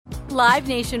Live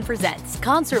Nation presents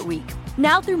Concert Week.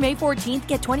 Now through May 14th,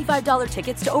 get $25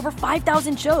 tickets to over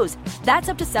 5,000 shows. That's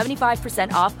up to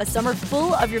 75% off a summer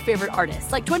full of your favorite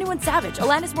artists like 21 Savage,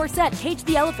 Alanis Morissette, Cage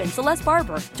the Elephant, Celeste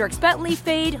Barber, Dierks Bentley,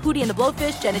 Fade, Hootie and the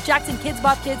Blowfish, Janet Jackson, Kidz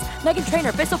Bop Kids, Meghan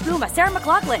Trainor, Peso Pluma, Sarah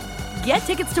McLachlan. Get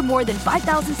tickets to more than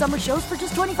 5,000 summer shows for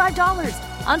just $25.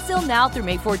 Until now through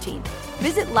May 14th.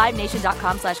 Visit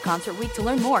LiveNation.com/Concert Week to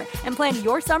learn more and plan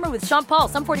your summer with Sean Paul,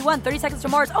 Sum 41, 30 Seconds to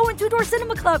Mars, and Two Door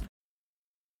Cinema Club.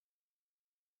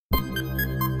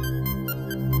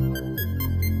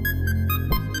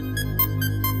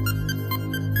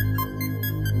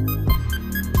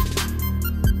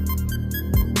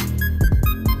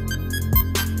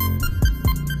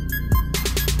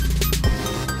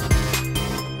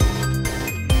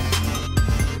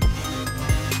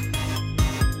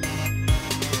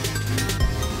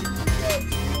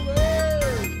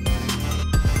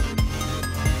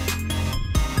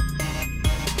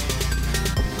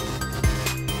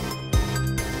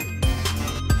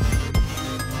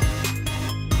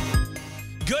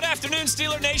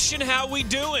 Steeler Nation, how we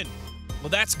doing? Well,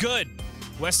 that's good.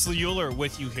 Wesley Euler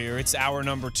with you here. It's hour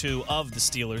number 2 of the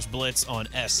Steelers Blitz on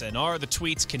SNR. The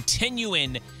tweets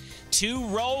continuing to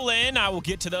roll in. I will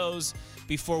get to those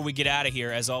before we get out of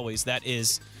here. As always, that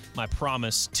is my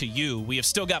promise to you. We have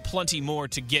still got plenty more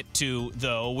to get to,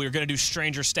 though. We're going to do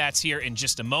Stranger Stats here in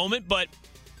just a moment, but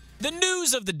the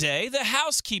news of the day, the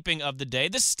housekeeping of the day,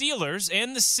 the Steelers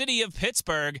and the city of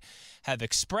Pittsburgh have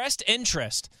expressed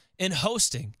interest in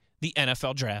hosting the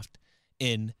NFL Draft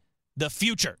in the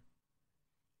future.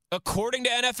 According to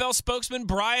NFL spokesman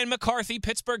Brian McCarthy,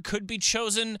 Pittsburgh could be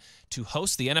chosen to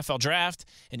host the NFL Draft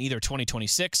in either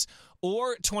 2026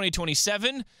 or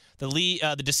 2027.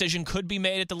 The decision could be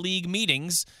made at the league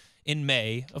meetings in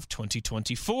May of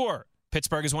 2024.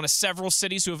 Pittsburgh is one of several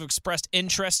cities who have expressed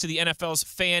interest to the NFL's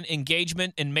Fan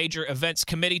Engagement and Major Events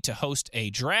Committee to host a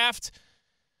draft.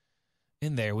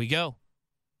 And there we go.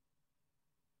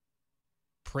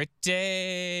 Pretty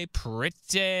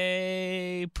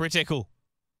cool.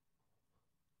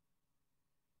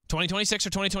 2026 or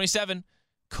 2027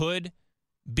 could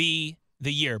be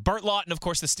the year. Burt Lawton, of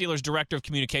course, the Steelers' director of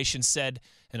communications, said,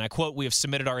 and I quote, "We have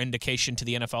submitted our indication to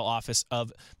the NFL office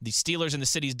of the Steelers and the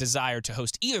city's desire to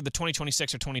host either the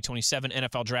 2026 or 2027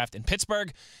 NFL Draft in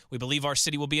Pittsburgh. We believe our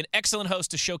city will be an excellent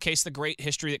host to showcase the great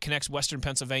history that connects Western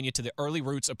Pennsylvania to the early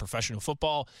roots of professional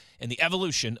football and the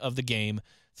evolution of the game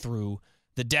through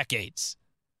the decades."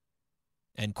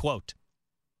 End quote.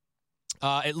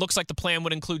 It looks like the plan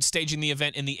would include staging the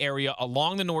event in the area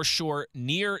along the North Shore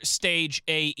near Stage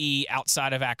AE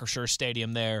outside of Acrisure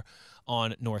Stadium there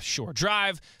on North Shore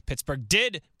Drive. Pittsburgh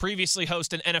did previously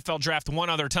host an NFL Draft one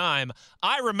other time.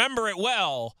 I remember it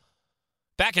well.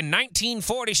 Back in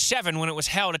 1947 when it was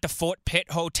held at the Fort Pitt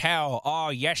Hotel. Oh,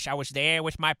 yes, I was there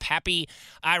with my pappy.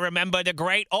 I remember the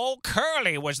great old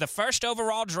Curly was the first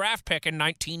overall draft pick in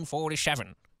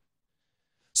 1947.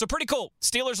 So pretty cool.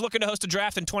 Steelers looking to host a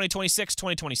draft in 2026,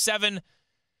 2027.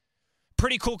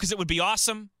 Pretty cool because it would be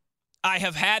awesome. I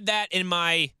have had that in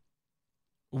my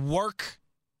work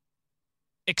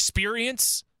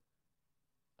experience.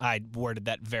 I worded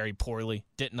that very poorly,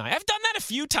 didn't I? I've done that a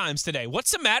few times today. What's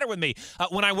the matter with me?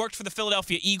 When I worked for the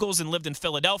Philadelphia Eagles and lived in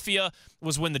Philadelphia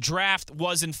was when the draft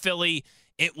was in Philly.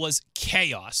 It was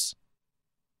chaos.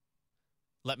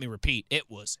 Let me repeat. It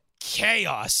was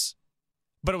chaos.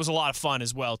 But it was a lot of fun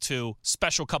as well, too.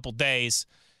 Special couple days.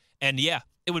 And, yeah,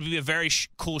 it would be a very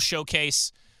cool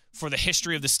showcase for the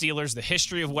history of the Steelers, the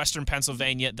history of Western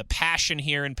Pennsylvania, the passion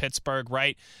here in Pittsburgh,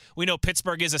 right? We know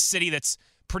Pittsburgh is a city that's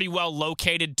pretty well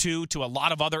located, too, to a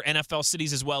lot of other NFL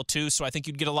cities as well, too. So I think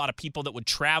you'd get a lot of people that would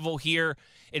travel here.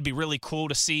 It'd be really cool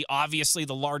to see, obviously,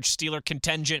 the large Steeler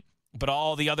contingent, but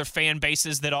all the other fan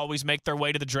bases that always make their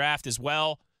way to the draft as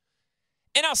well.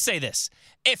 And I'll say this.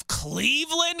 If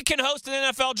Cleveland can host an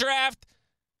NFL draft,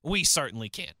 we certainly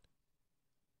can.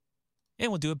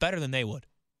 And we'll do it better than they would.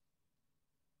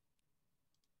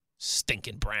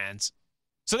 Stinking Brands.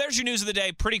 So there's your news of the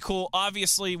day. Pretty cool.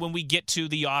 Obviously, when we get to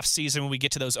the offseason, when we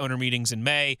get to those owner meetings in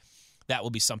May, that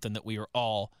will be something that we are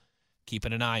all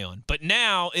keeping an eye on. But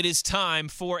now it is time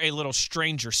for a little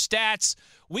Stranger Stats.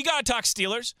 We got to talk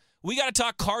Steelers. We got to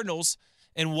talk Cardinals.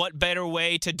 And what better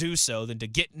way to do so than to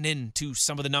getting into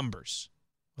some of the numbers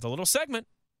with a little segment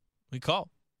we call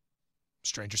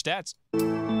Stranger Stats.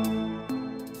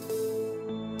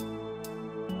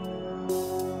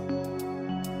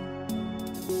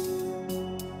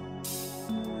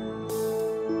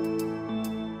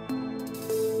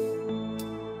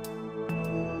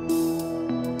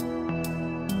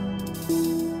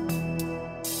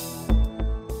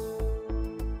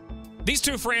 These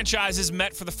two franchises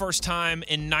met for the first time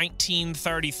in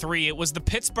 1933. It was the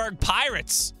Pittsburgh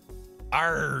Pirates,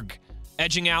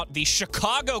 edging out the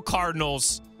Chicago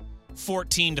Cardinals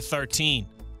 14-13.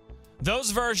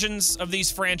 Those versions of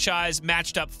these franchises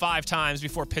matched up 5 times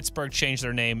before Pittsburgh changed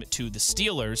their name to the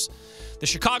Steelers. The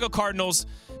Chicago Cardinals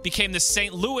became the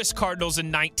St. Louis Cardinals in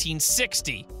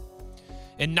 1960.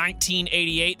 In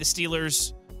 1988, the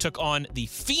Steelers took on the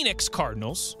Phoenix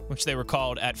Cardinals, which they were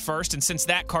called at first. And since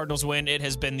that Cardinals win, it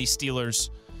has been the Steelers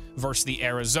versus the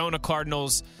Arizona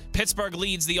Cardinals. Pittsburgh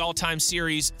leads the all-time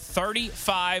series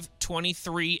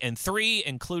 35-23-3,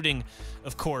 including,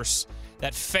 of course,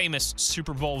 that famous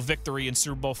Super Bowl victory in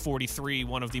Super Bowl 43,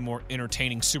 one of the more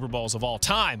entertaining Super Bowls of all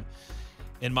time,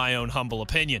 in my own humble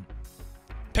opinion.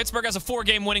 Pittsburgh has a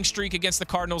 4-game winning streak against the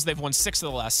Cardinals. They've won 6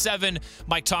 of the last 7.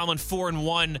 Mike Tomlin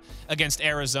 4-1 against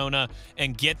Arizona.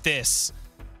 And get this,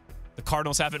 the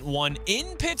Cardinals haven't won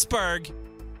in Pittsburgh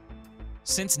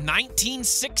since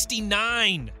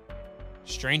 1969.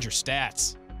 Stranger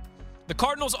stats. The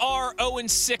Cardinals are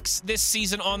 0-6 this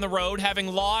season on the road, having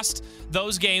lost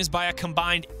those games by a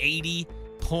combined 80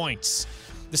 points.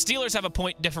 The Steelers have a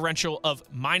point differential of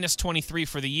 -23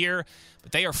 for the year,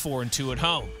 but they are 4-2 at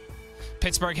home.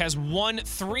 Pittsburgh has won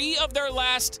 3 of their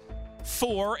last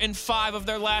 4 and 5 of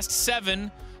their last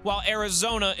 7, while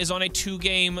Arizona is on a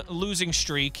 2-game losing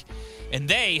streak, and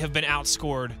they have been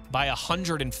outscored by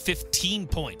 115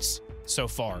 points so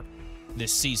far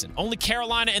this season. Only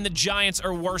Carolina and the Giants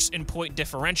are worse in point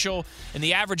differential, and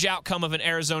the average outcome of an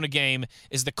Arizona game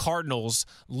is the Cardinals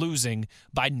losing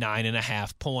by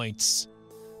 9.5 points.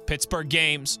 Pittsburgh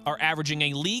games are averaging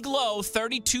a league-low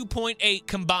 32.8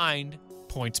 combined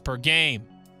points per game.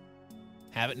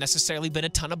 Haven't necessarily been a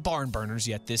ton of barn burners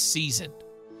yet this season.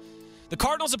 The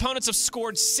Cardinals' opponents have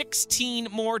scored 16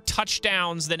 more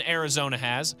touchdowns than Arizona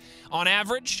has. On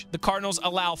average, the Cardinals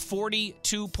allow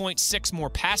 42.6 more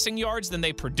passing yards than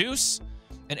they produce,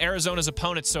 and Arizona's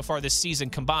opponents so far this season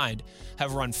combined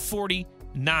have run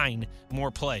 49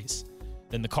 more plays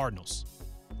than the Cardinals.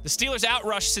 The Steelers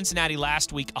outrushed Cincinnati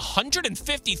last week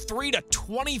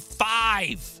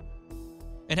 153-25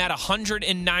 and had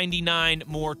 199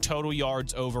 more total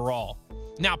yards overall.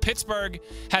 Now, Pittsburgh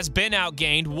was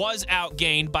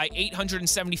outgained by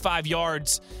 875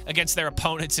 yards against their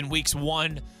opponents in weeks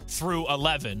 1 through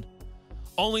 11.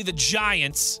 Only the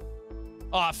Giants'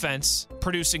 offense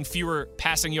producing fewer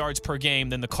passing yards per game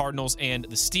than the Cardinals and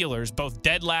the Steelers, both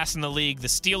dead last in the league. The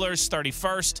Steelers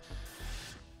 31st.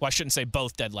 Well, I shouldn't say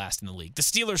both dead last in the league. The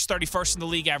Steelers 31st in the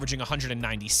league, averaging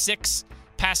 196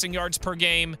 passing yards per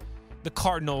game. The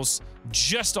Cardinals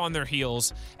just on their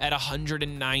heels at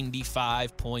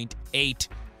 195.8.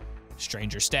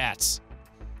 Stranger stats.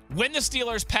 When the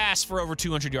Steelers pass for over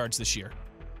 200 yards this year,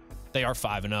 they are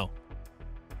 5-0.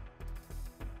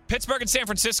 Pittsburgh and San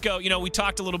Francisco, we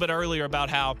talked a little bit earlier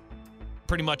about how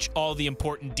pretty much all the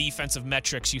important defensive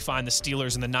metrics, you find the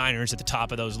Steelers and the Niners at the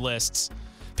top of those lists.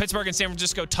 Pittsburgh and San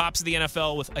Francisco tops of the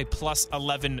NFL with a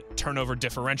 +11 turnover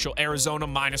differential. Arizona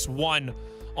 -1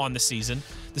 on the season.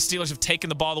 The Steelers have taken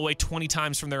the ball away 20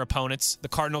 times from their opponents. The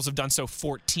Cardinals have done so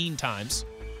 14 times.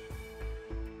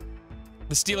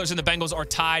 The Steelers and the Bengals are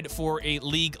tied for a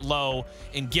league low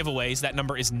in giveaways. That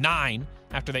number is 9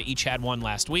 after they each had one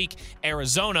last week.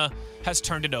 Arizona has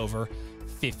turned it over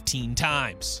 15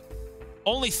 times.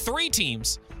 Only 3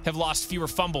 teams have lost fewer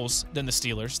fumbles than the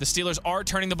Steelers. The Steelers are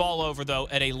turning the ball over, though,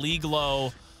 at a league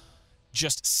low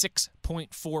just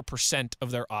 6.4%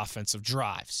 of their offensive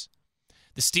drives.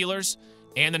 The Steelers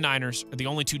and the Niners are the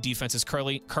only 2 defenses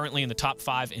currently in the top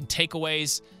 5 in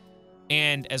takeaways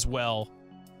and as well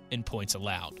in points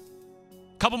allowed.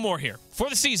 A couple more here. For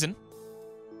the season,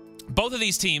 both of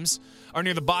these teams are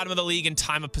near the bottom of the league in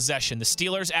time of possession. The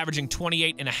Steelers averaging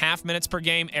 28.5 minutes per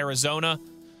game. Arizona,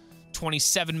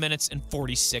 27 minutes and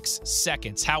 46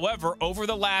 seconds. However, over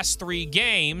the last 3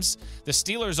 games, the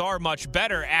Steelers are much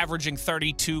better, averaging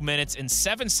 32 minutes and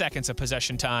 7 seconds of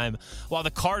possession time, while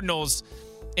the Cardinals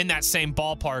in that same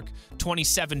ballpark,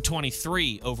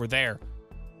 27-23 over their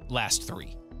last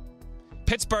 3.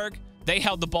 Pittsburgh, they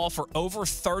held the ball for over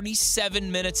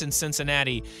 37 minutes in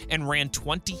Cincinnati and ran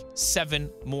 27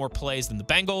 more plays than the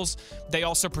Bengals. They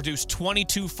also produced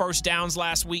 22 first downs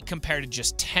last week compared to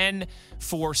just 10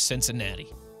 for Cincinnati.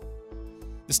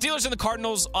 The Steelers and the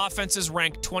Cardinals offenses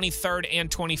ranked 23rd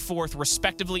and 24th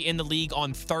respectively in the league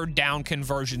on third down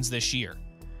conversions this year.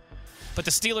 But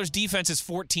the Steelers' defense is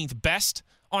 14th best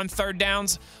on third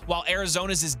downs, while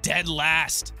Arizona's is dead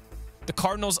last. The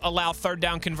Cardinals allow third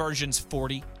down conversions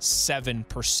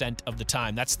 47% of the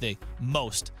time. That's the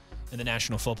most in the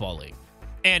National Football League.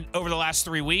 And over the last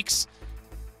 3 weeks,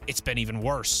 it's been even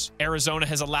worse. Arizona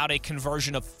has allowed a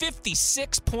conversion of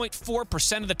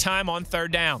 56.4% of the time on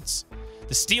third downs.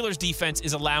 The Steelers' defense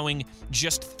is allowing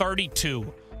just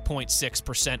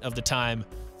 32.6% of the time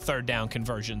third down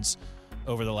conversions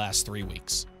over the last 3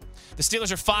 weeks. The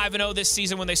Steelers are 5-0 this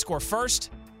season when they score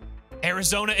first.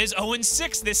 Arizona is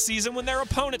 0-6 this season when their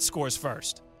opponent scores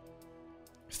first.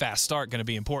 Fast start going to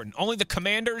be important. Only the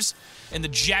Commanders and the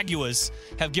Jaguars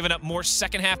have given up more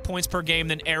second-half points per game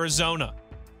than Arizona.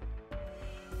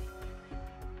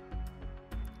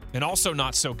 And also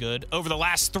not so good, over the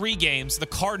last 3 games, the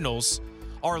Cardinals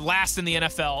are last in the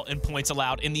NFL in points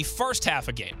allowed in the first half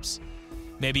of games.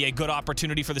 Maybe a good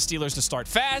opportunity for the Steelers to start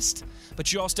fast,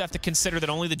 but you also have to consider that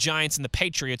only the Giants and the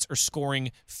Patriots are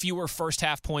scoring fewer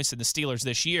first-half points than the Steelers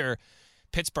this year.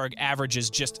 Pittsburgh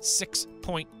averages just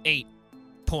 6.8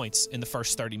 points in the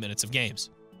first 30 minutes of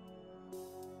games.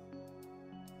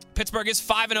 Pittsburgh is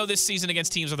 5-0 this season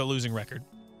against teams with a losing record.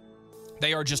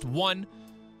 They are just one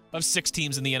of 6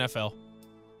 teams in the NFL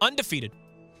undefeated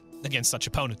against such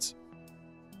opponents.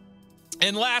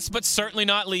 And last but certainly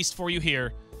not least for you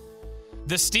here,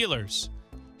 the Steelers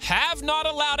have not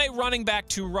allowed a running back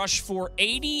to rush for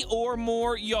 80 or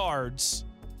more yards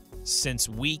since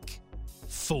week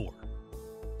 4.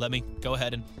 Let me go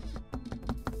ahead and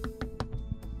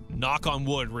knock on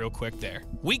wood real quick there.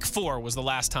 Week 4 was the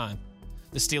last time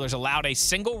the Steelers allowed a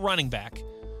single running back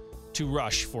to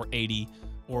rush for 80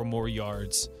 or more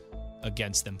yards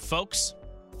against them. Folks,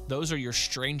 those are your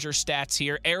stranger stats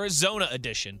here. Arizona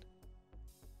edition.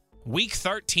 Week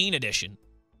 13 edition.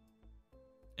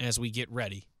 As we get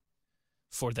ready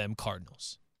for them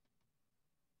Cardinals.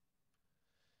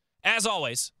 As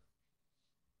always,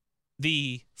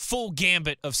 the full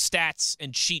gambit of stats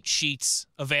and cheat sheets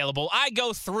available. I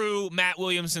go through Matt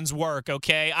Williamson's work,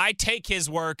 okay? I take his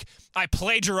work, I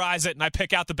plagiarize it, and I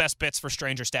pick out the best bits for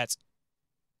stranger stats.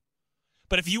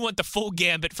 But if you want the full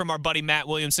gambit from our buddy Matt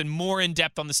Williamson, more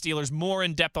in-depth on the Steelers, more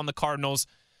in-depth on the Cardinals,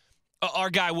 our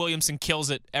guy Williamson kills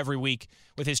it every week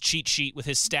with his cheat sheet, with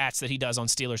his stats that he does on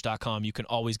Steelers.com. You can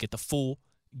always get the full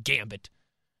gambit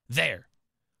there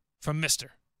from Mr.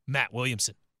 Matt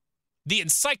Williamson, the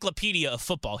encyclopedia of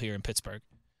football here in Pittsburgh,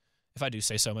 if I do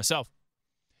say so myself.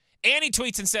 Annie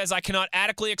tweets and says, I cannot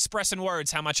adequately express in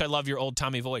words how much I love your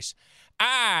old-timey voice.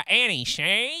 Annie,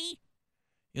 say,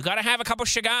 you got to have a couple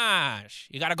cigars.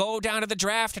 You got to go down to the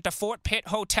draft at the Fort Pitt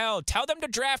Hotel. Tell them to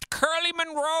draft Curly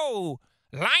Monroe,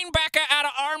 linebacker out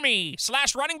of Army,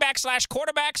 / running back /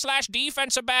 quarterback /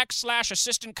 defensive back /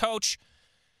 assistant coach.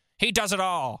 He does it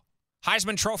all.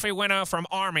 Heisman Trophy winner from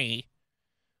Army.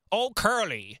 Old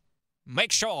Curly.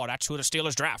 Make sure that's who the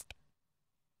Steelers draft.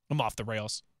 I'm off the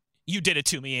rails. You did it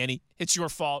to me, Annie. It's your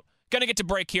fault. Gonna get to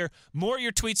break here. More of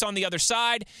your tweets on the other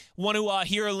side. Want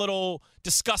to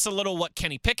discuss a little what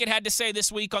Kenny Pickett had to say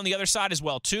this week on the other side as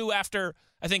well, too, after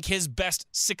I think his best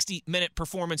 60-minute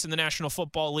performance in the National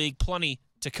Football League. Plenty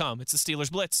to come. It's the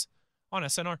Steelers Blitz on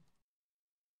SNR.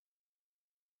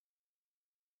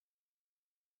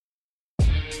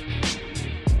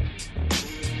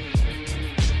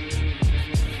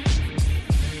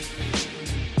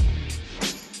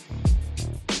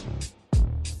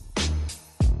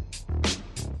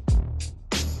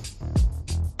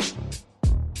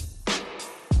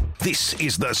 This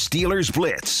is the Steelers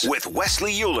Blitz with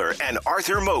Wesley Euler and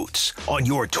Arthur Moats on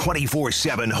your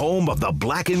 24/7 home of the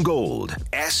black and gold,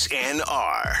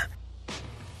 SNR.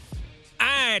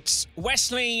 It's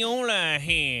Wesley Euler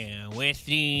here with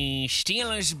the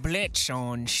Steelers Blitz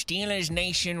on Steelers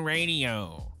Nation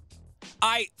Radio.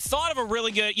 I thought of a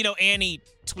really good, Annie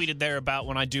tweeted there about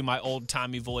when I do my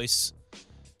old-timey voice,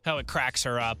 how it cracks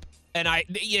her up. And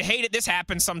you hate it. This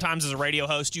happens sometimes as a radio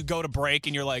host. You go to break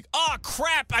and you're like, oh,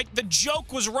 crap, the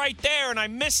joke was right there and I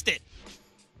missed it.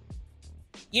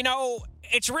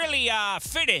 It's really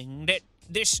fitting that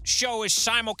this show is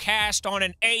simulcast on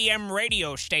an AM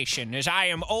radio station, as I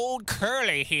am old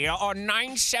Curly here on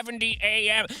 970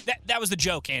 AM. That was the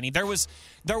joke, Annie. There was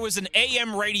an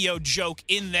AM radio joke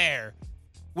in there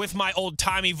with my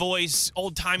old-timey voice,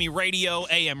 old-timey radio,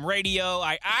 AM radio.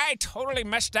 I totally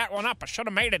messed that one up. I should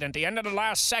have made it at the end of the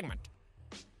last segment.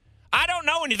 I don't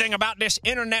know anything about this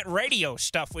internet radio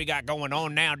stuff we got going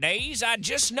on nowadays. I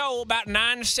just know about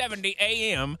 970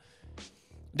 AM.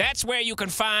 That's where you can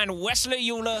find Wesley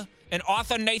Euler and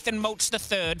Arthur Nathan Moats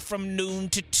III from noon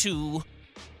to 2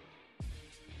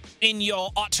 in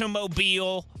your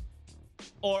automobile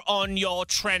or on your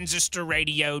transistor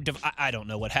radio. I don't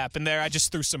know what happened there. I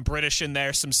just threw some British in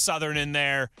there, some Southern in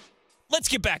there. Let's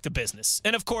get back to business.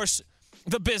 And, of course,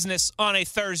 the business on a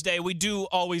Thursday. We do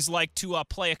always like to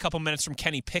play a couple minutes from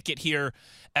Kenny Pickett here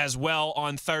as well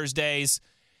on Thursdays.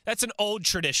 That's an old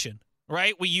tradition,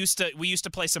 right? We used to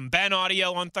play some Ben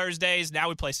audio on Thursdays. Now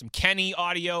we play some Kenny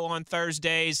audio on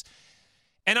Thursdays.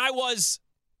 And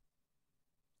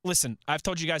listen, I've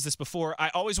told you guys this before. I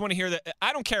always want to hear that.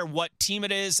 I don't care what team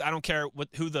it is. I don't care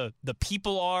who the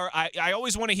people are. I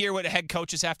always want to hear what head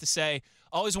coaches have to say.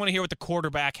 I always want to hear what the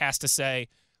quarterback has to say,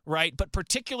 right? But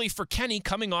particularly for Kenny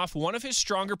coming off one of his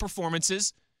stronger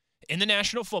performances in the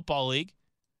National Football League.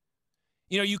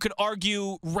 You know, you could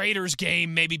argue Raiders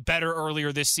game maybe better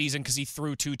earlier this season because he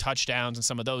threw 2 touchdowns and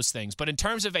some of those things. But in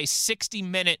terms of a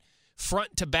 60-minute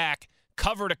front-to-back,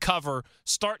 cover-to-cover,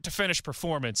 start-to-finish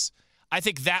performance, I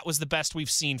think that was the best we've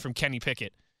seen from Kenny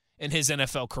Pickett in his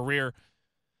NFL career.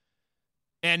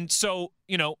 And so,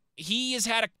 you know, he has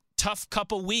had a tough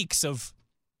couple weeks of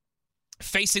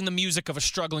facing the music of a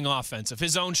struggling offense, of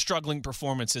his own struggling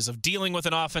performances, of dealing with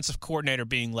an offensive coordinator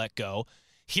being let go.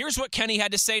 Here's what Kenny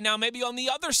had to say now, maybe on the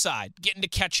other side, getting to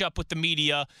catch up with the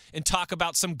media and talk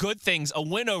about some good things, a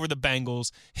win over the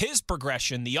Bengals, his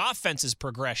progression, the offense's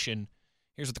progression.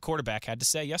 Here's what the quarterback had to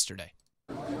say yesterday.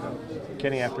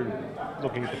 Kenny, after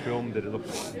looking at the film, did it look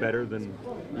better than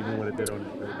even when it did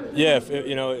on? Yeah,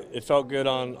 it felt good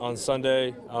on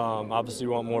Sunday. Obviously,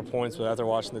 we want more points, but after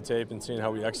watching the tape and seeing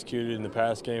how we executed in the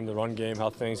pass game, the run game, how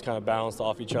things kind of balanced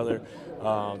off each other,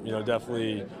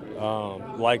 definitely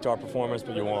liked our performance,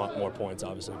 but you want more points,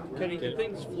 obviously. Kenny, did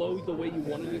things flow the way you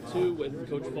wanted it to with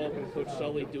Coach Falk and Coach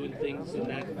Sully doing things in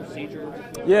that procedure?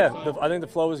 Yeah, I think the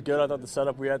flow was good. I thought the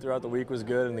setup we had throughout the week was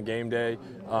good, and the game day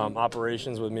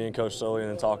operations with me and Coach Sully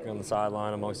and then talking on the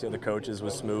sideline amongst the other coaches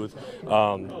was smooth.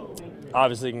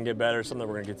 Obviously, it can get better, something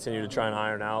we're going to continue to try and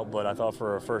iron out, but I thought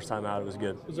for our first time out, it was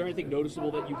good. Was there anything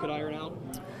noticeable that you could iron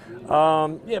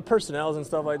out? Personnels and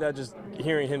stuff like that, just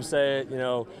hearing him say it,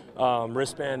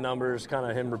 wristband numbers, kind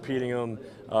of him repeating them,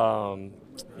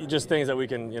 just things that we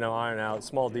can, iron out,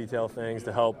 small detail things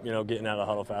to help, getting out of the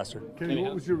huddle faster. Kenny,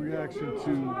 what was your reaction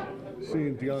to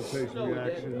seeing Deontay's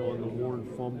reaction on the Warren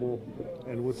fumble,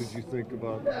 and what did you think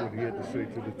about what he had to say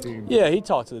to the team? Yeah, he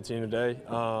talked to the team today.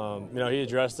 He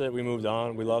addressed it. We moved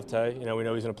on. We love Tay. We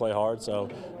know he's going to play hard, so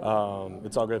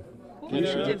it's all good.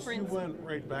 You went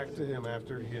right back to him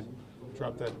after he had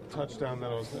dropped that touchdown.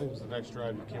 That was the next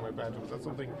drive. You came right back to him. Was that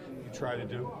something you try to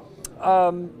do?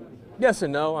 Yes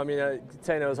and no. I mean,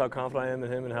 Tay knows how confident I am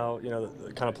in him and how,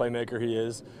 the kind of playmaker he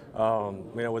is.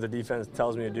 What the defense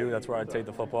tells me to do, that's where I take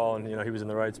the football, and, he was in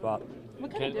the right spot.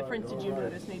 What kind of difference did you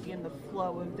notice maybe in the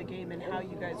flow of the game and how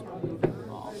you guys were moving the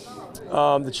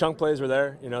ball? The chunk plays were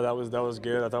there. That was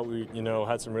good. I thought we,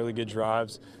 had some really good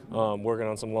drives, working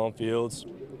on some long fields.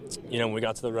 When we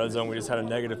got to the red zone, we just had a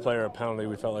negative play or a penalty.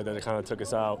 We felt like that it kind of took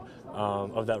us out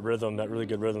of that rhythm, that really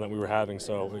good rhythm that we were having.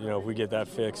 So, if we get that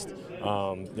fixed,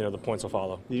 the points will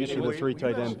follow. The use of the 3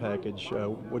 tight end package,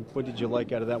 what did you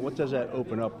like out of that? What does that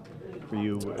open up for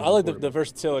you? I like the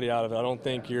versatility out of it. I don't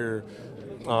think you're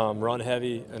run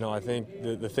heavy. I think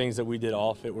the things that we did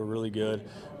off it were really good.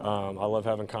 I love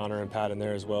having Connor and Pat in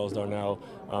there as well as Darnell.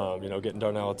 Getting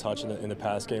Darnell a touch in the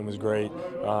pass game was great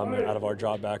out of our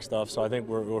drop back stuff. So I think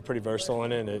we're pretty versatile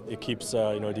in it, and it keeps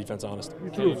defense honest. You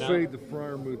threw a fade to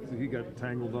Freiermuth. He got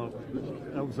tangled up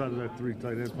outside of that 3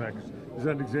 tight end package. Is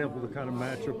that an example of the kind of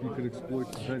matchup you can exploit?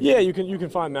 Yeah, you can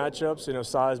find matchups,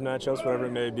 size matchups, whatever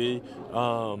it may be.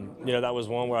 That was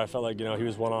one where I felt like he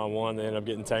was one-on-one. They ended up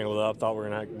getting tangled up. Thought we were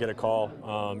going to get a call.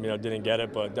 Didn't get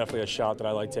it, but definitely a shot that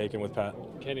I like taking with Pat.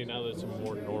 Kenny, now that it's a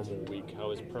more normal week,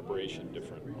 how is preparation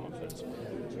different offensively?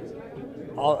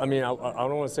 I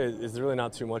don't want to say it's really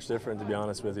not too much different, to be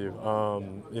honest with you.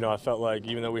 I felt like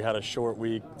even though we had a short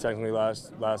week, technically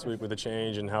last week with the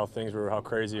change and how things were, how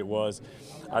crazy it was,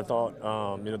 I thought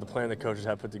the plan the coaches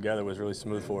had put together was really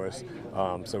smooth for us.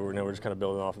 So we're just kind of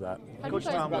building off of that. Coach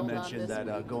Tomlin mentioned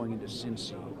that going into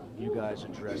Cincy, you guys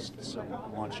addressed some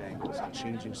launch angles and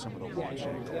changing some of the launch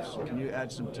angles. Can you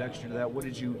add some texture to that? What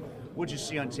did you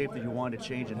see on tape that you wanted to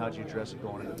change, and how did you address it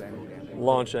going into the Bengal game?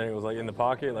 Launch angles, like in the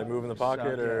pocket, like moving the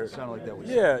pocket, or sounded like that was.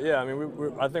 Yeah. I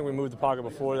mean, I think we moved the pocket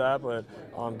before that, but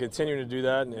continuing to do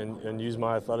that and use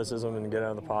my athleticism and get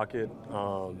out of the pocket,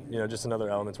 just another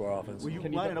element to our offense. Were you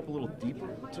lining up a little deeper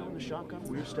too in the shotgun?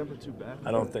 Were you stepping too back?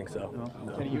 I don't think so.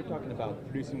 No. Kenny, you're talking about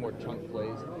producing more chunk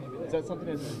plays. Is that something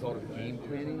as a result of game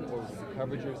planning, or is it the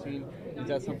coverage you're seeing? Is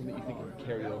that something that you think can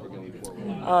carry over going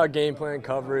forward? Game plan,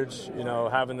 coverage,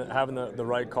 having the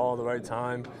right call at the right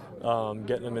time.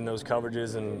 getting them in those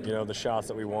coverages and, the shots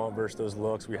that we want versus those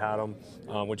looks. We had them,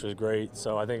 which was great.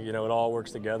 So I think, it all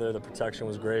works together. The protection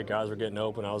was great. Guys were getting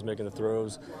open. I was making the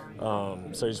throws.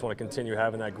 So you just want to continue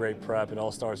having that great prep. It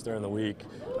all starts during the week.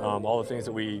 All the things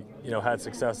that we, had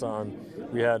success on,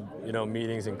 we had,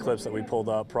 meetings and clips that we pulled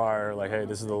up prior, like, hey,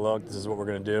 this is the look, this is what we're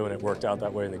going to do, and it worked out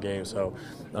that way in the game. So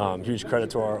huge credit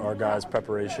to our guys'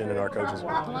 preparation and our coaches.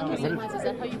 Along the same lines, is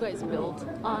that how you guys build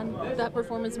on that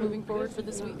performance moving forward for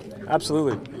this week?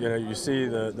 Absolutely. You see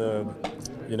the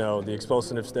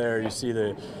explosiveness there. You see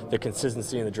the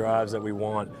consistency in the drives that we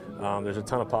want. There's a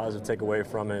ton of positive take away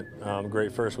from it.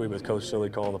 Great first week with Coach Silly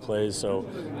calling the plays, so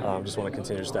just want to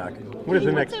continue to stack it. What is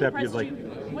the next step you'd like?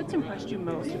 What's impressed you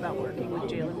most about working with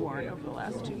Jaylen Warren over the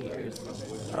last 2 years?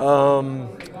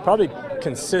 Probably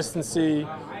consistency,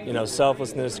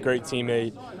 selflessness, great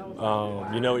teammate.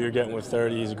 You know what you're getting with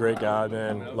 30. He's a great guy,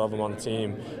 man. Love him on the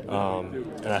team.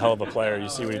 And a hell of a player. You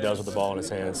see what he does with the ball in his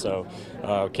hands. So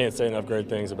can't say enough great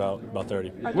things about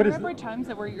 30. Are there ever times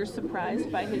that where you're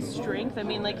surprised by his strength? I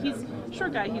mean, he's a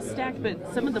short guy, he's stacked,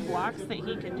 but some of the blocks that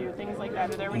he can do, things like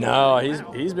that, are there? No,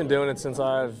 he's been doing it since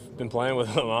I've been playing with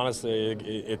him, honestly.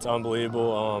 It's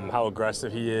unbelievable how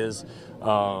aggressive he is.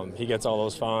 He gets all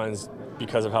those fines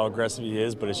because of how aggressive he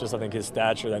is, but it's just, I think, his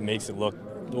stature that makes it look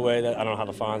the way that I don't know how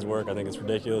the fines work. I think it's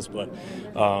ridiculous, but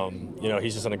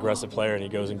he's just an aggressive player and he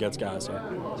goes and gets guys. So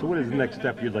what is the next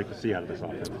step you'd like to see out of this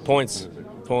offense? Points.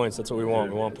 That's what we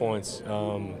want. We want points.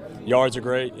 Yards are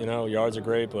great. Yards are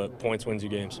great, but points wins you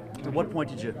games. At what point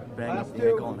did you bang up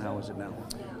the ankle, and how is it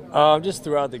now? Just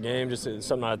throughout the game, just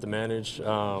something I had to manage.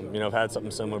 I've had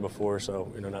something similar before, so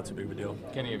not too big of a deal.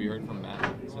 Kenny, have you heard from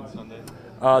Matt since Sunday?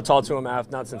 Talked to him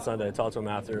not since Sunday. Talked to him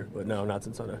after, but no, not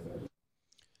since Sunday.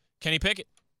 Kenny Pickett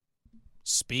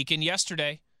speaking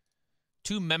yesterday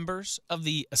to members of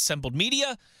the assembled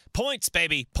media. Points,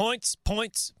 baby. Points.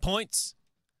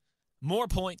 More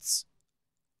points.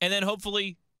 And then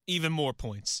hopefully even more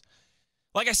points.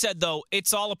 Like I said, though,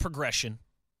 it's all a progression.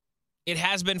 It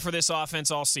has been for this offense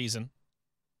all season.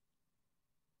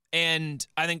 And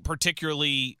I think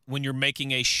particularly when you're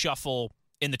making a shuffle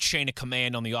in the chain of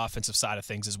command on the offensive side of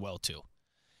things as well, too.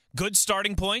 Good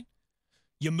starting point.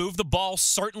 You move the ball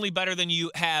certainly better than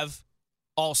you have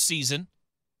all season.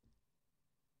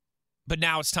 But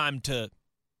now it's time to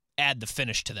add the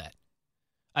finish to that.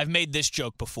 I've made this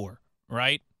joke before,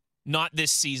 right? Not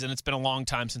this season. It's been a long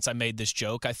time since I made this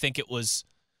joke. I think it was,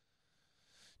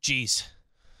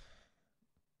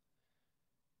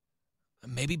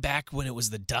 maybe back when it was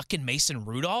the Duck and Mason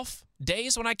Rudolph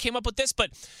days when I came up with this.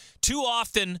 But too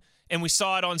often, and we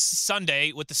saw it on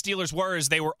Sunday with the Steelers,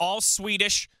 they were all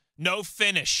Swedish, no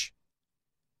finish.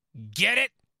 Get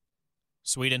it?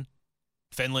 Sweden,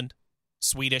 Finland,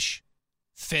 Swedish,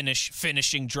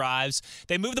 finishing drives.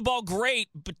 They move the ball great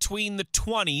between the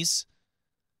 20s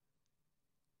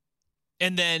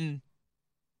and then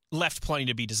left plenty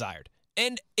to be desired.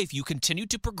 And if you continue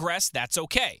to progress, that's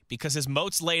okay. Because as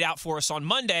Moats laid out for us on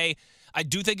Monday, I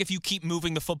do think if you keep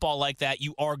moving the football like that,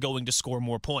 you are going to score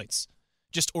more points.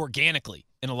 Just organically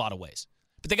in a lot of ways.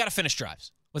 But they got to finish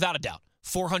drives, without a doubt.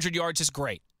 400 yards is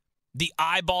great. The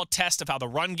eyeball test of how the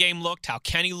run game looked, how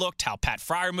Kenny looked, how Pat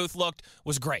Freiermuth looked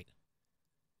was great.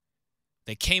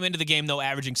 They came into the game, though,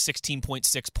 averaging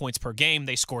 16.6 points per game.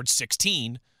 They scored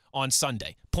 16 on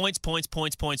Sunday. Points.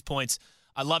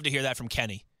 I love to hear that from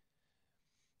Kenny.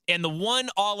 And the one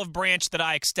olive branch that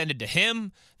I extended to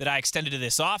him, that I extended to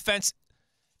this offense,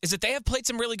 is that they have played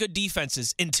some really good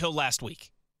defenses until last week.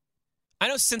 I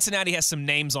know Cincinnati has some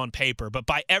names on paper, but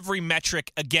by every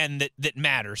metric, again, that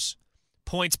matters,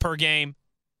 points per game,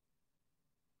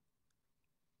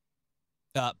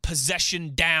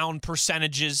 possession down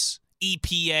percentages,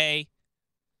 EPA,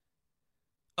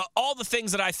 all the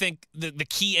things that I think the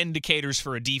key indicators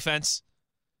for a defense,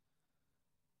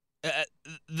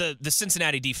 the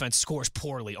Cincinnati defense scores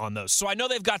poorly on those. So I know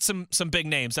they've got some big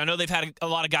names. I know they've had a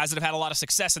lot of guys that have had a lot of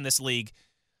success in this league,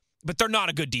 but they're not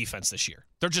a good defense this year.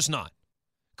 They're just not.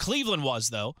 Cleveland was,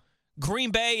 though. Green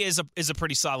Bay is a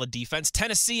pretty solid defense.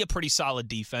 Tennessee, a pretty solid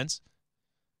defense.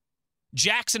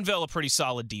 Jacksonville, a pretty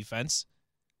solid defense.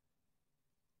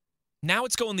 Now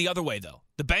it's going the other way, though.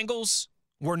 The Bengals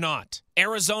were not.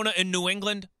 Arizona and New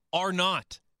England are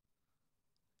not.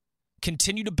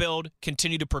 Continue to build,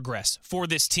 continue to progress. For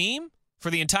this team,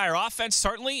 for the entire offense,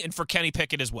 certainly, and for Kenny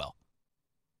Pickett as well.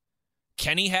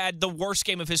 Kenny had the worst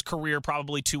game of his career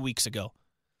probably 2 weeks ago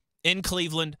in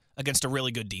Cleveland against a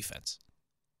really good defense.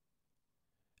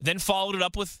 Then followed it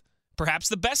up with perhaps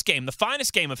the best game, the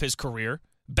finest game of his career,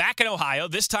 back in Ohio,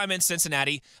 this time in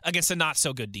Cincinnati, against a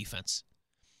not-so-good defense.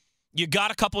 You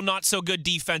got a couple not-so-good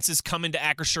defenses come into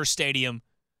Acrisure Stadium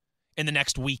in the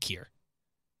next week here.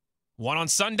 One on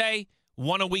Sunday,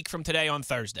 one a week from today on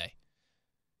Thursday.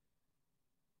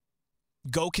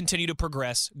 Go continue to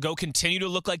progress. Go continue to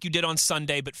look like you did on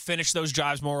Sunday, but finish those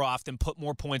drives more often, put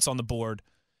more points on the board,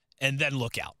 and then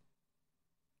look out.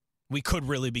 We could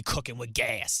really be cooking with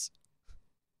gas.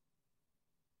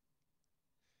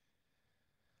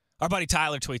 Our buddy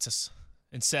Tyler tweets us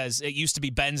and says, it used to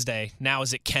be Ben's day. Now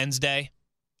is it Ken's day?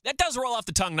 That does roll off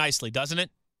the tongue nicely, doesn't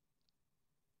it?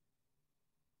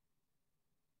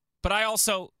 But I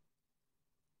also...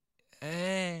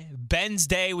 Ben's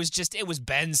day was just, it was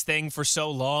Ben's thing for so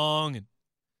long. And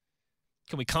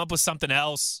can we come up with something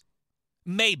else?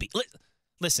 Maybe.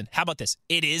 Listen, how about this?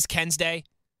 It is Ken's day,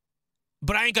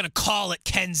 but I ain't going to call it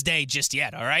Ken's day just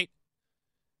yet, all right?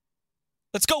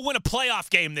 Let's go win a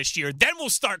playoff game this year. Then we'll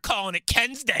start calling it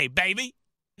Ken's day, baby.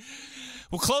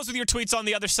 We'll close with your tweets on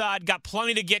the other side. Got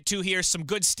plenty to get to here. Some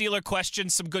good Steeler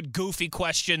questions, some good goofy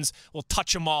questions. We'll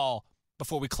touch them all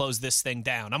before we close this thing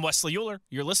down. I'm Wesley Euler.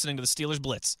 You're listening to the Steelers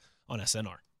Blitz on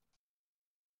SNR.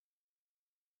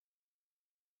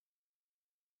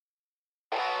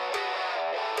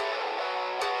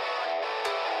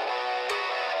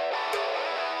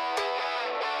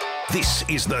 This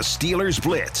is the Steelers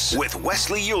Blitz with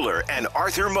Wesley Euler and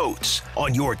Arthur Moats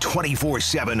on your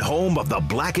 24/7 home of the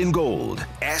black and gold,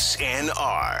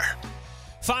 SNR.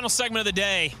 Final segment of the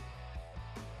day.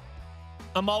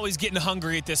 I'm always getting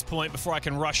hungry at this point before I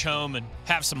can rush home and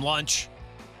have some lunch.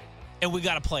 And we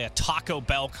got to play a Taco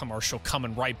Bell commercial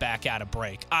coming right back out of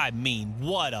break. I mean,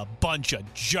 what a bunch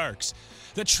of jerks.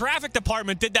 The traffic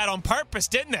department did that on purpose,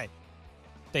 didn't they?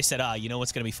 They said, you know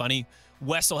what's going to be funny?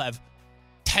 Wes will have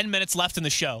 10 minutes left in the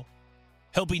show.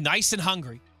 He'll be nice and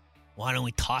hungry. Why don't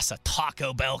we toss a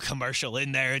Taco Bell commercial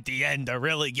in there at the end to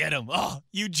really get him? Oh,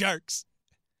 you jerks.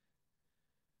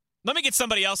 Let me get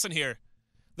somebody else in here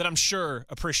that I'm sure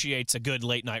appreciates a good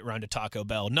late night run to Taco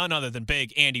Bell. None other than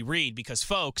Big Andy Reid, because,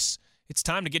 folks, it's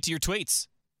time to get to your tweets.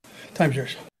 Time's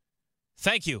yours.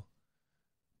 Thank you,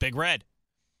 Big Red.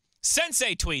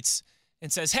 Sensei tweets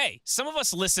and says, hey, some of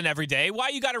us listen every day. Why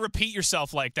you got to repeat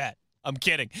yourself like that? I'm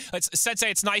kidding. Sensei,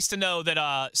 it's nice to know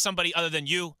that somebody other than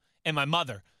you and my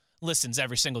mother listens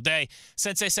every single day.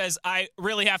 Sensei says, I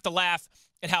really have to laugh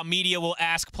at how media will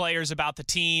ask players about the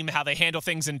team, how they handle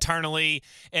things internally,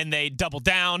 and they double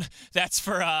down. That's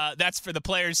for the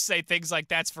players to say things like,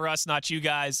 that's for us, not you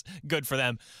guys. Good for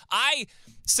them. I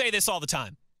say this all the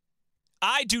time.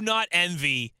 I do not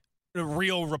envy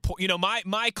real report. You know,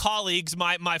 my colleagues,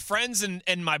 my friends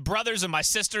and my brothers and my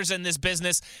sisters in this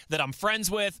business that I'm friends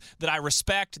with, that I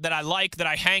respect, that I like, that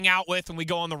I hang out with when we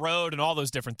go on the road and all those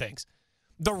different things.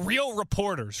 The real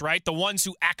reporters, right? The ones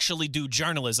who actually do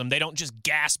journalism. They don't just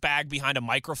gas bag behind a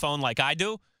microphone like I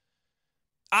do.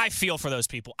 I feel for those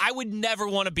people. I would never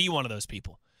want to be one of those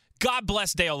people. God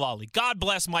bless Dale Lawley. God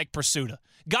bless Mike Pursuta.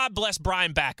 God bless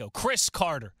Brian Bacco, Chris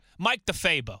Carter, Mike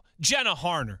DeFabo, Jenna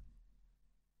Harner,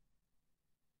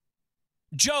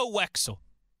 Joe Wexel,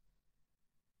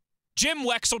 Jim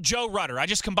Wexel, Joe Rutter. I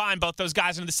just combined both those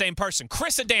guys into the same person.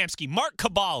 Chris Adamski, Mark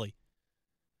Cabali,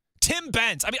 Tim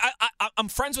Benz. I mean, I'm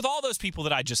friends with all those people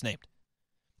that I just named.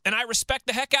 And I respect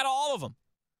the heck out of all of them.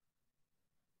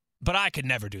 But I could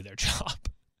never do their job.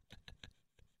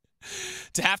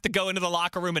 To have to go into the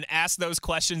locker room and ask those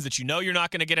questions that you know you're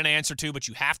not going to get an answer to, but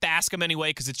you have to ask them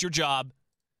anyway because it's your job.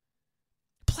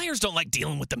 Players don't like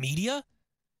dealing with the media.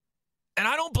 And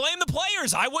I don't blame the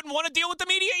players. I wouldn't want to deal with the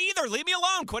media either. Leave me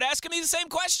alone. Quit asking me the same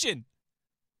question.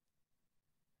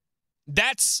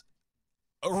 That's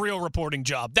a real reporting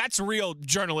job. That's a real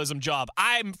journalism job.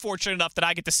 I'm fortunate enough that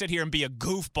I get to sit here and be a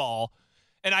goofball,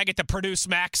 and I get to produce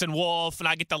Max and Wolf, and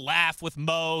I get to laugh with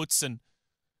Moats, and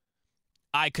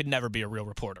I could never be a real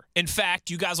reporter. In fact,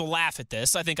 you guys will laugh at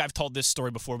this. I think I've told this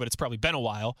story before, but it's probably been a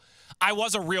while. I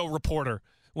was a real reporter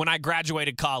when I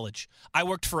graduated college. I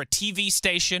worked for a TV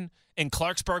station in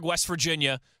Clarksburg, West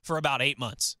Virginia for about 8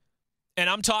 months. And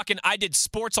I'm talking, I did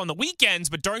sports on the weekends,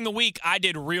 but during the week, I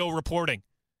did real reporting.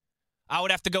 I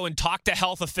would have to go and talk to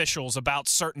health officials about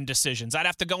certain decisions. I'd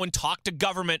have to go and talk to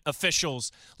government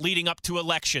officials leading up to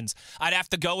elections. I'd have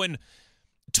to go and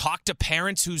talk to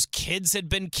parents whose kids had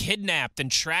been kidnapped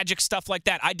and tragic stuff like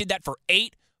that. I did that for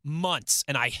 8 months,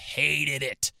 and I hated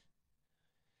it.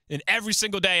 And every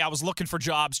single day I was looking for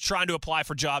jobs, trying to apply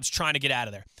for jobs, trying to get out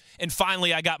of there. And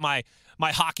finally I got my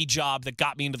hockey job that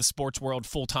got me into the sports world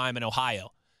full-time in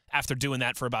Ohio after doing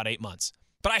that for about 8 months.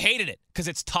 But I hated it because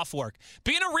it's tough work.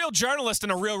 Being a real journalist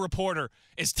and a real reporter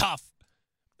is tough.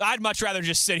 I'd much rather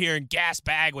just sit here and gas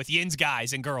bag with Yin's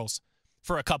guys and girls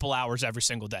for a couple hours every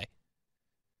single day.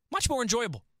 Much more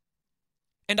enjoyable.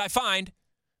 And I find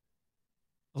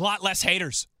a lot less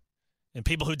haters. and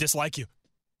people who dislike you.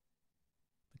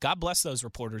 God bless those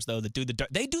reporters, though, that do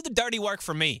the dirty work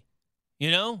for me.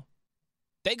 You know?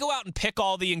 They go out and pick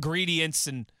all the ingredients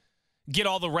and get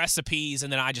all the recipes,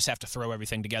 and then I just have to throw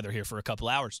everything together here for a couple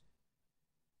hours.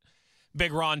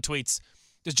 Big Ron tweets,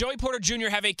 does Joey Porter Jr.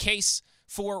 have a case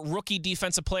for Rookie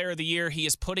Defensive Player of the Year? He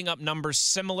is putting up numbers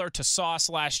similar to Sauce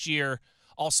last year.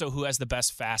 Also, who has the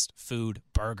best fast food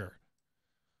burger?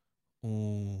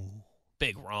 Ooh,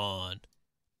 Big Ron.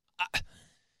 I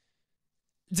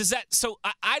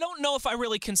don't know if I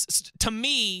really can. To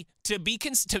me, to be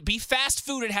fast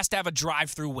food, it has to have a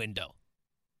drive-through window.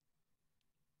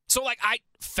 So, like,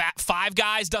 Five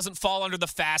Guys doesn't fall under the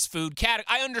fast food category.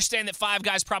 I understand that Five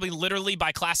Guys probably literally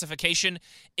by classification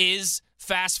is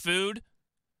fast food.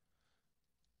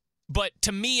 But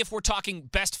to me, if we're talking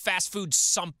best fast food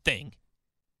something,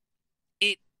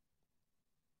 it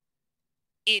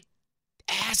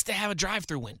has to have a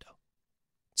drive-through window.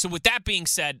 So with that being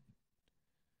said,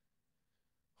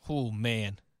 oh,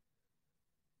 man.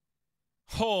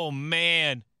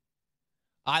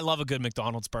 I love a good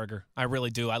McDonald's burger. I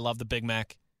really do. I love the Big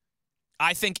Mac.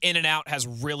 I think In-N-Out has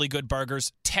really good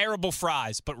burgers. Terrible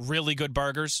fries, but really good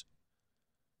burgers.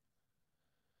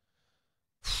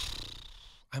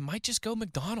 I might just go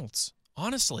McDonald's,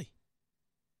 honestly.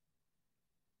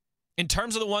 In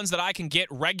terms of the ones that I can get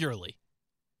regularly.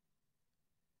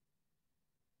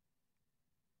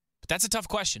 But that's a tough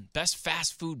question. Best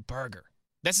fast food burger.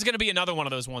 This is going to be another one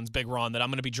of those ones, Big Ron, that I'm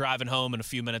going to be driving home in a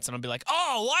few minutes and I'll be like,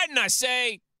 oh, why didn't I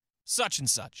say such and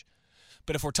such?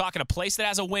 But if we're talking a place that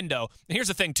has a window, and here's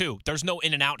the thing, too. There's no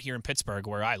In-N-Out here in Pittsburgh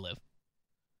where I live.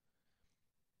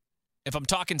 If I'm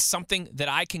talking something that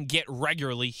I can get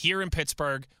regularly here in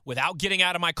Pittsburgh without getting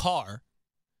out of my car,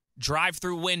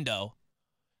 drive-through window,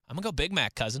 I'm going to go Big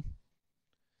Mac, cousin.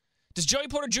 Does Joey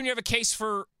Porter Jr. have a case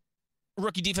for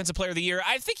Rookie Defensive Player of the Year?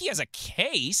 I think he has a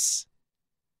case.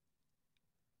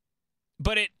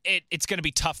 But it's going to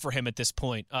be tough for him at this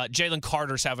point. Jalen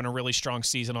Carter's having a really strong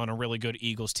season on a really good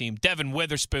Eagles team. Devin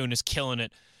Witherspoon is killing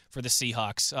it for the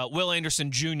Seahawks. Will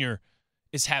Anderson Jr.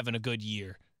 is having a good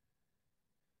year.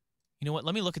 You know what?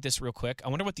 Let me look at this real quick. I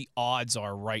wonder what the odds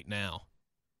are right now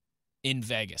in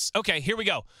Vegas. Okay, here we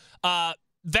go.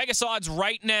 Vegas odds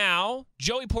right now,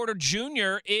 Joey Porter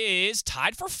Jr. is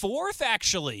tied for fourth,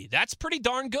 actually. That's pretty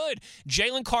darn good.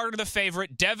 Jalen Carter, the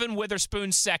favorite. Devin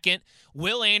Witherspoon, second.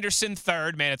 Will Anderson,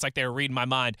 third. Man, it's like they were reading my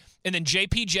mind. And then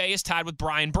JPJ is tied with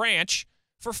Brian Branch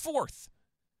for fourth.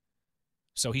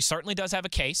 So he certainly does have a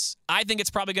case. I think it's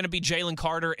probably going to be Jalen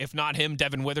Carter, if not him,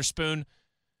 Devin Witherspoon.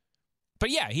 But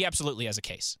yeah, he absolutely has a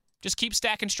case. Just keep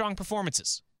stacking strong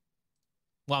performances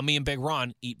while me and Big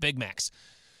Ron eat Big Macs.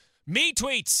 Me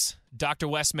tweets, Dr.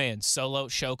 Westman, Solo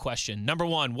show question. Number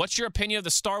one, what's your opinion of the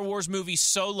Star Wars movie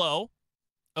Solo?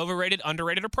 Overrated,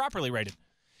 underrated, or properly rated?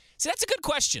 See, that's a good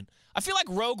question. I feel like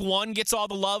Rogue One gets all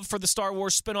the love for the Star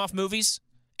Wars spin-off movies,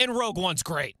 and Rogue One's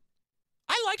great.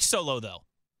 I liked Solo, though.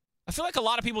 I feel like a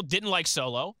lot of people didn't like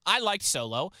Solo. I liked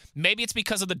Solo. Maybe it's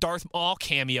because of the Darth Maul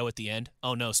cameo at the end.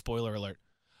 Oh, no, spoiler alert.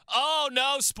 Oh,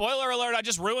 no, spoiler alert. I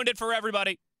just ruined it for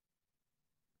everybody.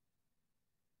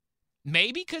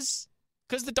 Maybe because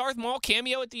the Darth Maul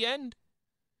cameo at the end.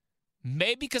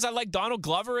 Maybe because I like Donald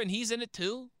Glover and he's in it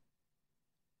too.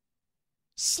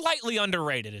 Slightly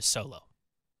underrated is Solo.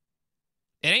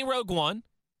 It ain't Rogue One,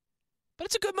 but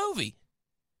it's a good movie.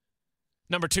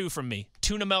 Number two from me,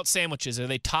 tuna melt sandwiches. Are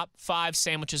they top 5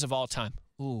 sandwiches of all time?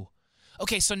 Ooh.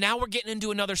 Okay, so now we're getting into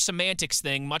another semantics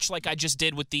thing, much like I just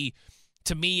did with the,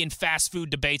 to me, in fast food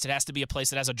debates, it has to be a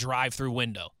place that has a drive-through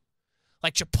window.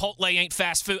 Like Chipotle ain't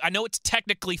fast food. I know it's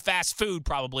technically fast food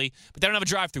probably, but they don't have a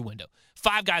drive-through window.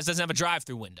 Five Guys doesn't have a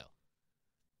drive-through window.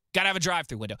 Got to have a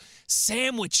drive-through window.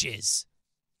 Sandwiches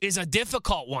is a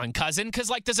difficult one, cousin, because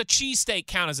like does a cheesesteak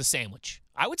count as a sandwich?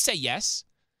 I would say yes,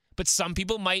 but some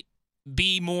people might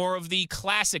be more of the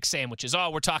classic sandwiches.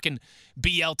 Oh, we're talking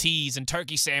BLTs and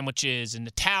turkey sandwiches and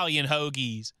Italian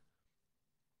hoagies.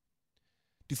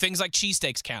 Do things like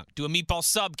cheesesteaks count? Do a meatball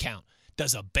sub count?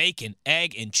 Does a bacon,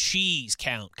 egg, and cheese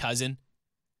count, cousin?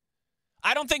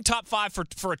 I don't think top 5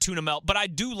 for a tuna melt, but I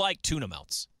do like tuna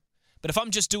melts. But if I'm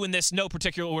just doing this no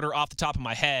particular order off the top of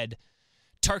my head,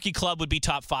 Turkey Club would be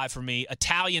top 5 for me.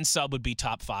 Italian sub would be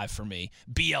top 5 for me.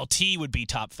 BLT would be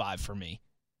top 5 for me.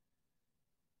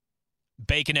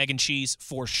 Bacon, egg, and cheese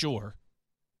for sure.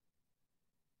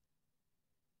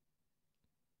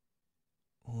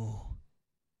 Ooh.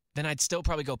 Then I'd still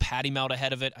probably go patty melt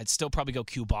ahead of it. I'd still probably go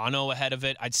Cubano ahead of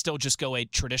it. I'd still just go a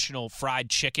traditional fried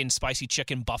chicken, spicy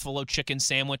chicken, buffalo chicken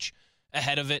sandwich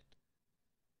ahead of it.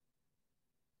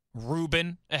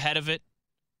 Reuben ahead of it.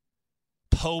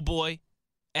 Po' boy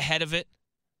ahead of it.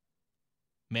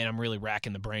 Man, I'm really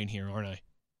racking the brain here, aren't I?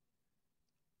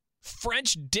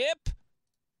 French dip?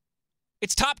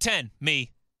 It's top 10,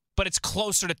 me, but it's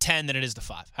closer to 10 than it is to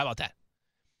 5. How about that?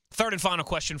 Third and final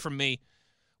question from me.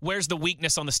 Where's the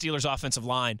weakness on the Steelers' offensive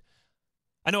line?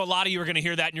 I know a lot of you are going to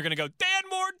hear that and you're going to go, Dan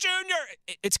Moore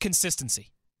Jr. It's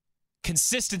consistency.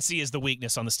 Consistency is the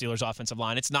weakness on the Steelers' offensive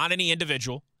line. It's not any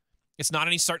individual. It's not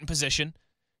any certain position.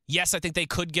 Yes, I think they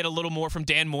could get a little more from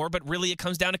Dan Moore, but really it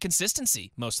comes down to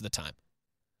consistency most of the time.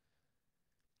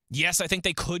 Yes, I think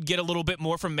they could get a little bit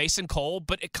more from Mason Cole,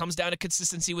 but it comes down to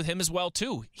consistency with him as well,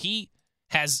 too. He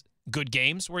has good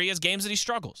games where he has games that he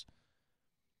struggles.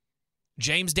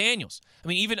 James Daniels. I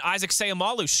mean, even Isaac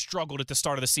Seumalo struggled at the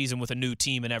start of the season with a new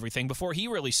team and everything before he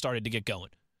really started to get going.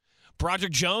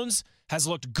 Broderick Jones has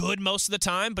looked good most of the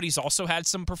time, but he's also had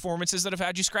some performances that have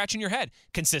had you scratching your head.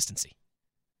 Consistency.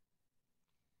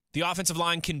 The offensive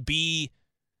line can be...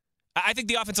 I think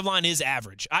the offensive line is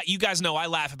average. You guys know I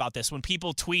laugh about this. When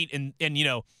people tweet and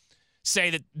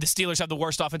say that the Steelers have the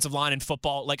worst offensive line in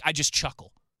football, I just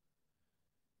chuckle.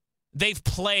 They've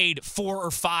played 4 or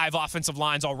 5 offensive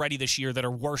lines already this year that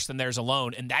are worse than theirs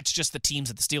alone, and that's just the teams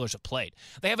that the Steelers have played.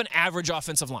 They have an average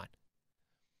offensive line.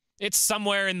 It's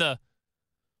somewhere in the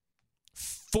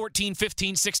 14,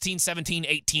 15, 16, 17,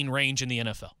 18 range in the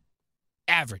NFL.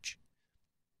 Average.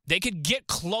 They could get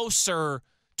closer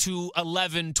to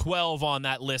 11, 12 on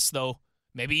that list, though,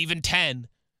 maybe even 10,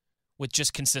 with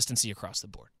just consistency across the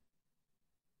board.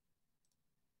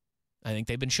 I think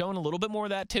they've been showing a little bit more of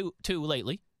that, too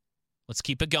lately. Let's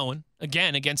keep it going.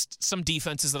 Again, against some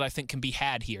defenses that I think can be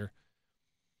had here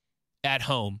at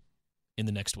home in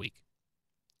the next week.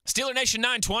 Steeler Nation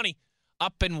 920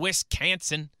 up in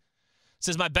Wisconsin.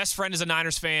 Says, my best friend is a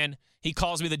Niners fan. He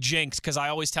calls me the jinx because I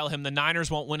always tell him the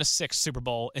Niners won't win a 6th Super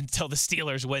Bowl until the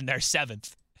Steelers win their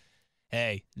 7th.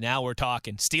 Hey, now we're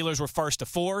talking. Steelers were first to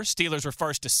 4. Steelers were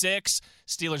first to 6.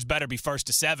 Steelers better be first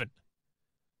to 7.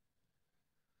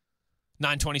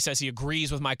 920 says he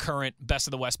agrees with my current Best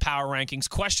of the West power rankings.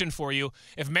 Question for you.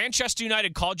 If Manchester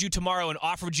United called you tomorrow and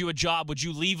offered you a job, would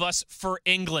you leave us for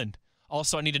England?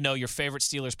 Also, I need to know your favorite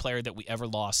Steelers player that we ever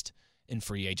lost in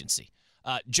free agency.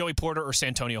 Joey Porter or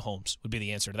Santonio Holmes would be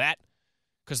the answer to that,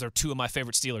 because they're 2 of my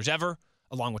favorite Steelers ever,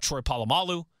 along with Troy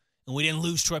Polamalu, and we didn't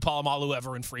lose Troy Polamalu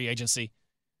ever in free agency.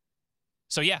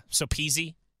 So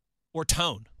Peasy or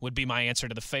Tone would be my answer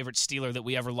to the favorite Steeler that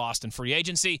we ever lost in free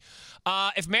agency.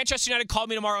 If Manchester United called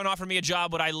me tomorrow and offered me a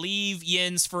job, would I leave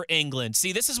Yins for England?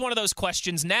 See, this is one of those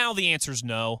questions. Now the answer is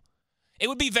no. It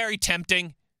would be very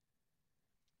tempting.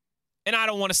 And I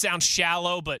don't want to sound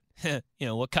shallow, but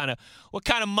what kind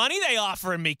of money they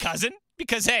offering me, cousin?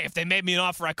 Because hey, if they made me an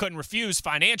offer I couldn't refuse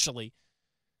financially.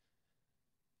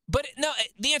 But no,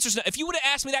 the answer is no. If you would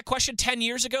have asked me that question 10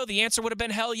 years ago, the answer would have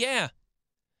been hell yeah.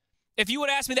 If you would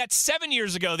have asked me that 7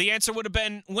 years ago, the answer would have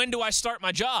been, when do I start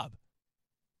my job?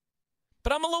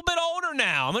 But I'm a little bit older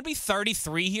now. I'm going to be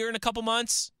 33 here in a couple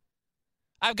months.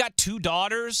 I've got 2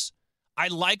 daughters. I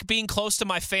like being close to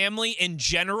my family in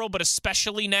general, but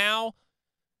especially now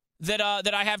that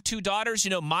I have 2 daughters.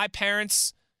 My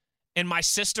parents and my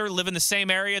sister live in the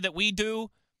same area that we do,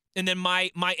 and then my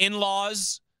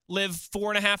in-laws live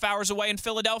 4.5 hours away in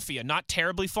Philadelphia, not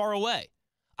terribly far away.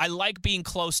 I like being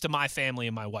close to my family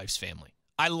and my wife's family.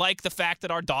 I like the fact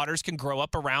that our daughters can grow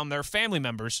up around their family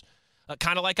members,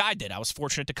 kind of like I did. I was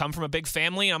fortunate to come from a big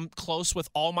family, and I'm close with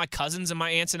all my cousins and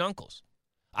my aunts and uncles.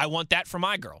 I want that for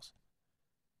my girls.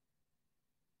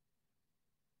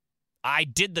 I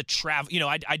did the travel.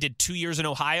 I did 2 years in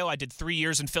Ohio. I did 3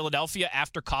 years in Philadelphia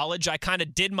after college. I kind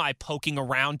of did my poking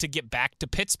around to get back to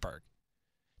Pittsburgh.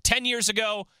 10 years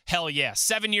ago, hell yeah.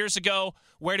 7 years ago,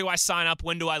 where do I sign up?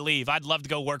 When do I leave? I'd love to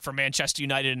go work for Manchester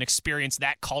United and experience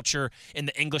that culture in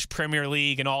the English Premier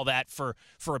League and all that for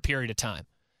a period of time.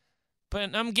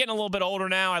 But I'm getting a little bit older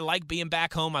now. I like being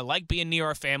back home. I like being near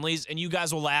our families. And you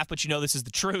guys will laugh, but this is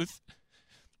the truth.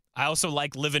 I also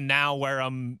like living now where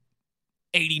I'm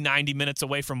 80, 90 minutes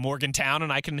away from Morgantown,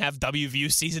 and I can have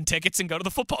WVU season tickets and go to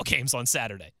the football games on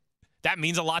Saturday. That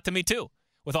means a lot to me, too,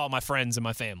 with all my friends and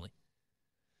my family.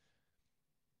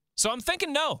 So I'm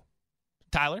thinking no,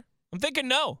 Tyler. I'm thinking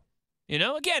no.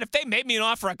 Again, if they made me an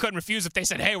offer I couldn't refuse, if they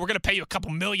said, hey, we're going to pay you a couple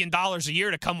 $1 million a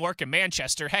year to come work in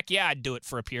Manchester, heck yeah, I'd do it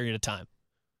for a period of time.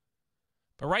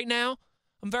 But right now,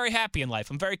 I'm very happy in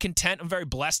life. I'm very content. I'm very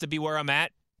blessed to be where I'm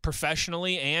at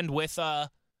professionally and with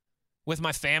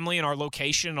my family and our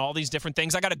location and all these different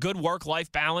things. I got a good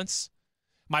work-life balance.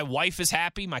 My wife is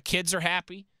happy. My kids are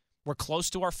happy. We're close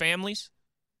to our families.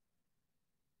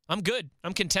 I'm good.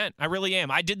 I'm content. I really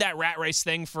am. I did that rat race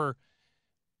thing for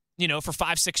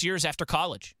 5-6 years after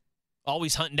college.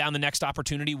 always hunting down the next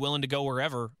opportunity, willing to go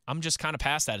wherever. I'm just kind of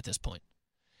past that at this point.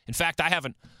 In fact, I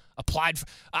haven't applied.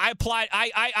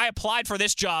 I applied for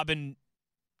this job in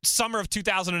summer of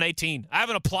 2018. I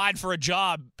haven't applied for a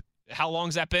job. How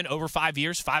long's that been? Over 5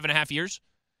 years, 5.5 years?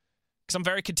 Because I'm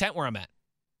very content where I'm at.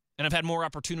 And I've had more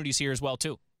opportunities here as well,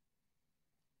 too.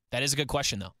 That is a good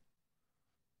question, though.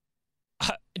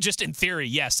 Just in theory,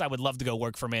 yes, I would love to go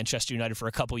work for Manchester United for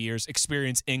a couple years,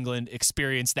 experience England,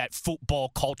 experience that football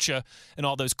culture and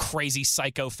all those crazy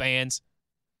psycho fans.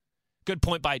 Good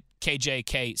point by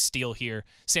KJK Steele here.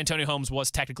 Santonio Holmes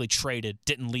was technically traded,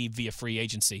 didn't leave via free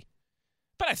agency.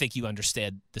 But I think you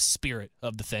understand the spirit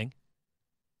of the thing.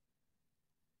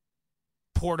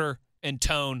 Porter and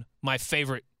Tone, my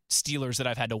favorite Steelers that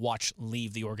I've had to watch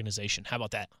leave the organization. How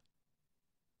about that?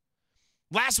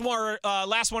 Last word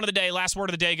of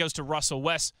the day goes to Russell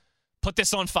West. Put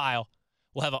this on file.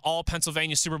 We'll have an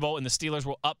all-Pennsylvania Super Bowl, and the Steelers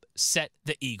will upset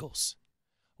the Eagles.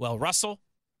 Well, Russell,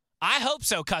 I hope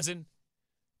so, cousin,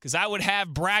 because I would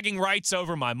have bragging rights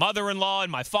over my mother-in-law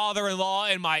and my father-in-law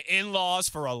and my in-laws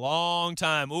for a long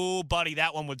time. Ooh, buddy,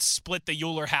 that one would split the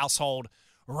Euler household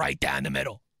right down the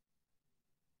middle.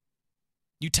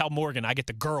 You tell Morgan I get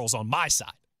the girls on my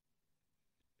side.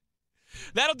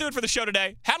 That'll do it for the show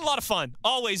today. Had a lot of fun.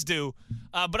 Always do.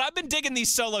 But I've been digging these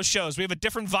solo shows. We have a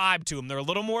different vibe to them. They're a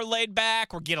little more laid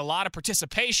back. We get a lot of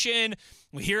participation.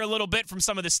 We hear a little bit from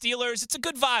some of the Steelers. It's a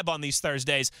good vibe on these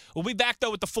Thursdays. We'll be back,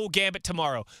 though, with the full gambit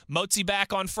tomorrow. Motzi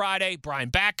back on Friday. Brian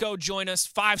Backo join us.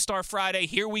 5-Star Friday.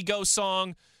 Here We Go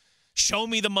song. Show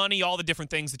Me the Money. All the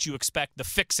different things that you expect. The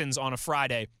fixins on a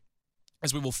Friday,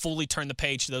 as we will fully turn the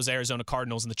page to those Arizona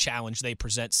Cardinals and the challenge they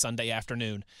present Sunday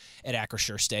afternoon at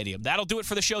Acrisure Stadium. That'll do it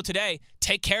for the show today.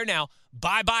 Take care now.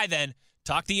 Bye-bye then.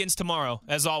 Talk to Yins tomorrow.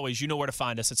 As always, you know where to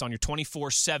find us. It's on your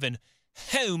 24/7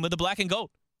 home of the black and gold.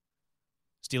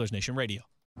 Steelers Nation Radio.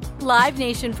 Live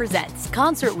Nation presents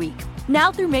Concert Week.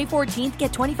 Now through May 14th,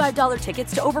 get $25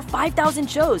 tickets to over 5,000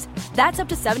 shows. That's up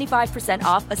to 75%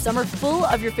 off a summer full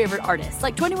of your favorite artists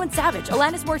like 21 Savage,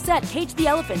 Alanis Morissette, Cage the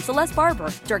Elephant, Celeste Barber,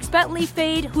 Dierks Bentley,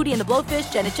 Fade, Hootie and the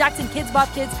Blowfish, Janet Jackson, Kids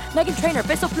Bop Kids, Meghan Trainor,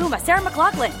 Peso Pluma, Sarah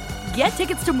McLachlan. Get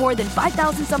tickets to more than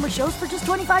 5,000 summer shows for just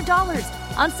 $25.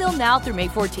 Until now through May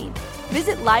 14th.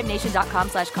 Visit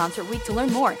LiveNation.com/Concert Week to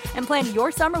learn more and plan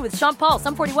your summer with Sean Paul,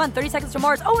 Sum 41, 30 Seconds to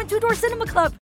Mars, and Two Door Cinema Club.